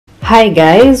Hi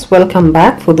guys, welcome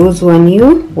back. For those who are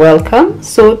new, welcome.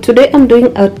 So today I'm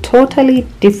doing a totally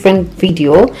different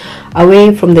video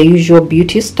away from the usual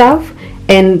beauty stuff,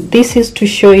 and this is to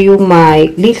show you my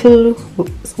little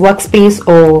workspace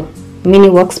or mini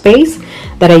workspace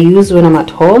that I use when I'm at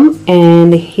home,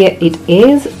 and here it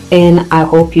is, and I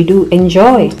hope you do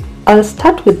enjoy. I'll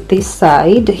start with this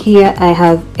side. Here I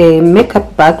have a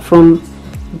makeup bag from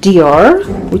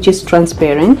Dior, which is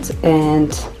transparent,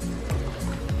 and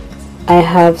I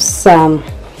have some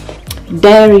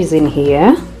diaries in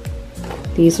here,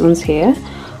 these ones here,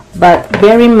 but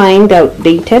bear in mind they're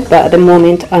outdated, but at the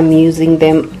moment I'm using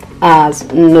them as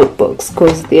notebooks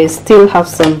because they still have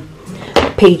some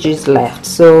pages left.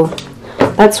 So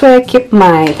that's where I keep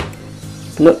my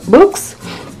notebooks.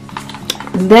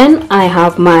 Then I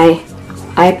have my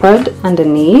iPad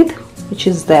underneath, which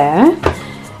is there,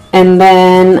 and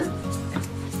then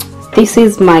this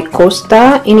is my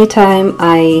coaster. Anytime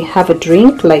I have a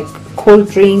drink, like cold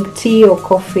drink, tea or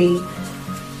coffee,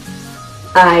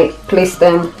 I place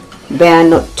them there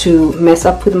not to mess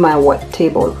up with my work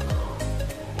table.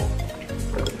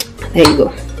 There you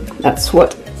go, that's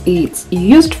what it's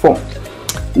used for.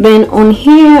 Then on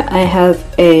here I have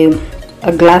a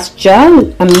glass jar,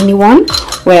 a mini one,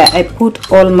 where I put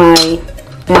all my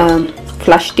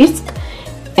flash disc.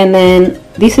 And then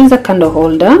this is a candle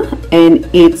holder, and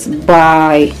it's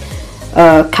by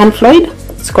Canfloyd.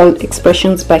 It's called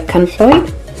Expressions by Canfloyd.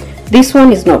 This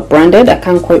one is not branded, I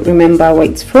can't quite remember where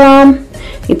it's from.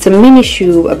 It's a mini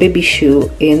shoe, a baby shoe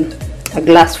in a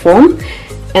glass form.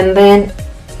 And then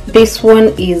this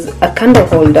one is a candle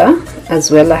holder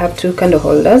as well. I have two candle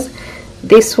holders.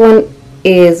 This one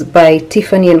is by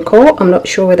Tiffany & Co. I'm not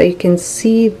sure whether you can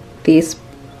see this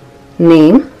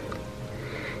name.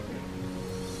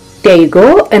 There you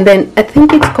go. And then I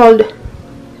think it's called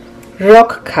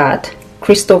Rock Cat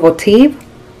Crystal Votive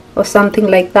or something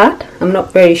like that. I'm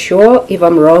not very sure. If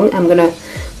I'm wrong, I'm gonna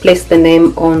place the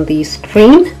name on the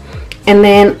screen. And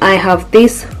then I have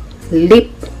this lip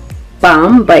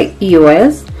balm by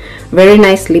EOS. Very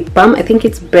nice lip balm. I think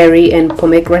it's berry and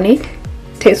pomegranate.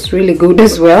 Tastes really good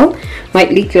as well.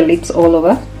 Might lick your lips all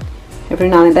over every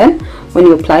now and then when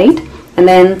you apply it. And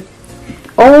then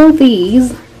all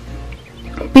these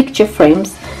picture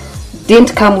frames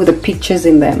didn't come with the pictures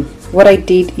in them. What I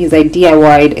did is I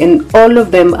DIY'd, and all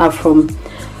of them are from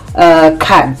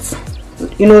cards,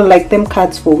 you know, like them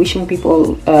cards for wishing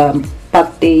people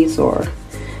birthdays or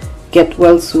get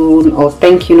well soon or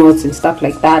thank you notes and stuff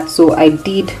like that. So I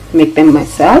did make them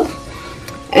myself.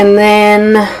 And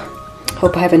then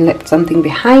hope I haven't left something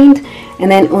behind.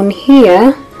 And then on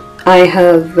here I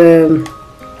have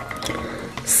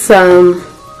some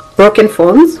broken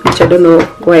phones, which I don't know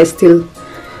why I still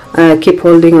keep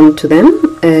holding on to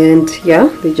them, and yeah,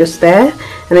 they're just there.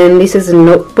 And then this is a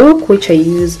notebook which I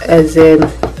use as a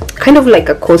kind of like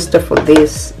a coaster for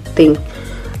this thing,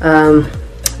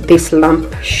 this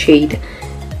lamp shade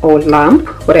or lamp,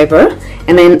 whatever.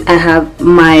 And then I have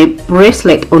my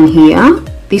bracelet on here.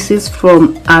 This is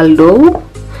from Aldo.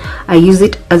 I use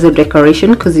it as a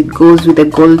decoration because it goes with the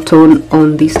gold tone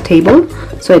on this table,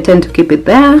 so I tend to keep it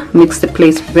there. Makes the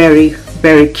place very,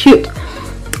 very cute.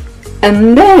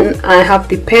 And then I have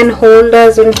the pen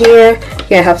holders on here.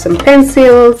 Here I have some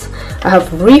pencils. I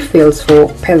have refills for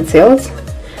pencils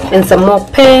and some more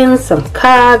pens, some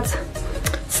cards,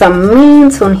 some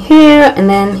mints on here. And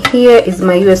then here is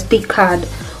my USB card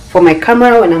for my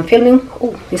camera when I'm filming.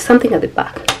 Oh, there's something at the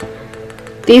back.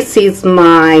 This is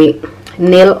my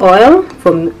nail oil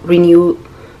from Renew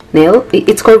Nail.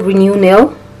 It's called Renew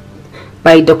Nail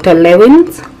by Dr.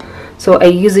 Lewins. So I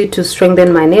use it to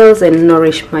strengthen my nails and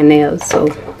nourish my nails. So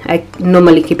I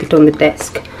normally keep it on the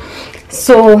desk.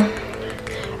 So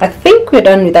I think we're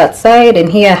done with that side. And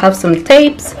here I have some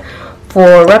tapes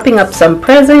for wrapping up some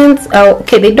presents.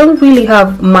 Okay, they don't really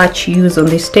have much use on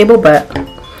this table, but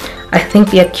I think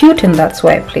they are cute, and that's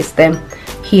why I placed them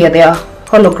here. They are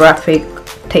holographic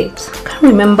tapes. Can't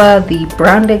remember the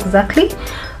brand exactly,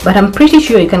 but I'm pretty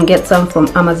sure you can get some from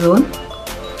Amazon.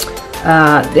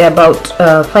 They're about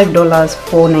 $5,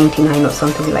 $4.99 or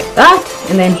something like that.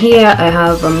 And then here I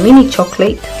have a mini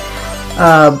chocolate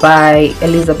by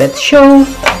Elizabeth Shaw.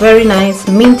 Very nice,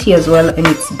 minty as well, and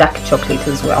it's dark chocolate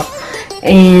as well.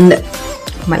 And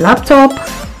my laptop.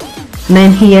 And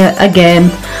then here again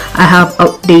I have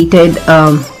outdated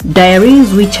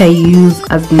diaries which I use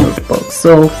as notebooks,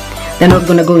 so they're not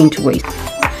gonna go into waste.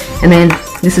 And then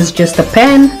this is just a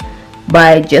pen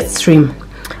by Jetstream.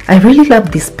 I really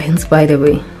love these pens, by the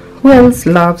way. Who else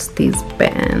loves these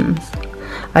pens?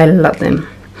 I love them.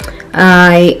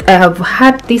 I have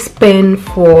had this pen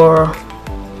for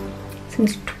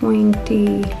since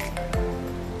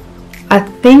I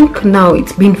think now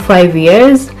it's been 5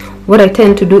 years. What I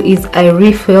tend to do is I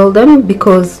refill them,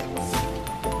 because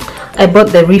I bought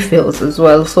the refills as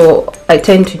well, so I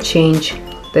tend to change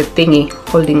the thingy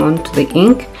holding on to the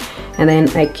ink, and then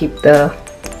I keep the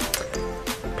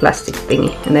plastic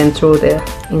thingy and then throw the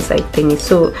inside thingy.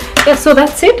 So yeah, so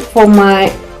that's it for my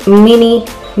mini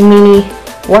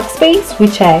workspace,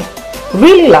 which I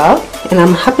really love and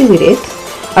I'm happy with it.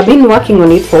 I've been working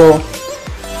on it for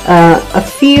a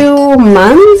few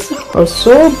months or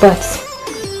so, but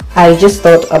I just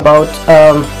thought about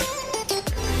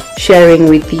sharing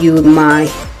with you my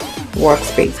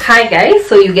workspace. Hi guys,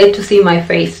 so you get to see my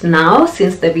face now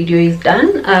since the video is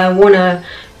done. I wanna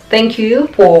thank you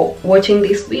for watching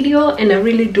this video, and I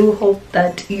really do hope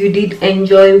that you did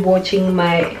enjoy watching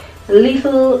my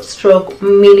little stroke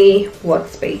mini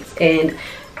workspace, and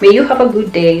may you have a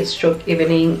good day stroke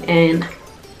evening, and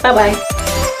bye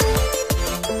bye.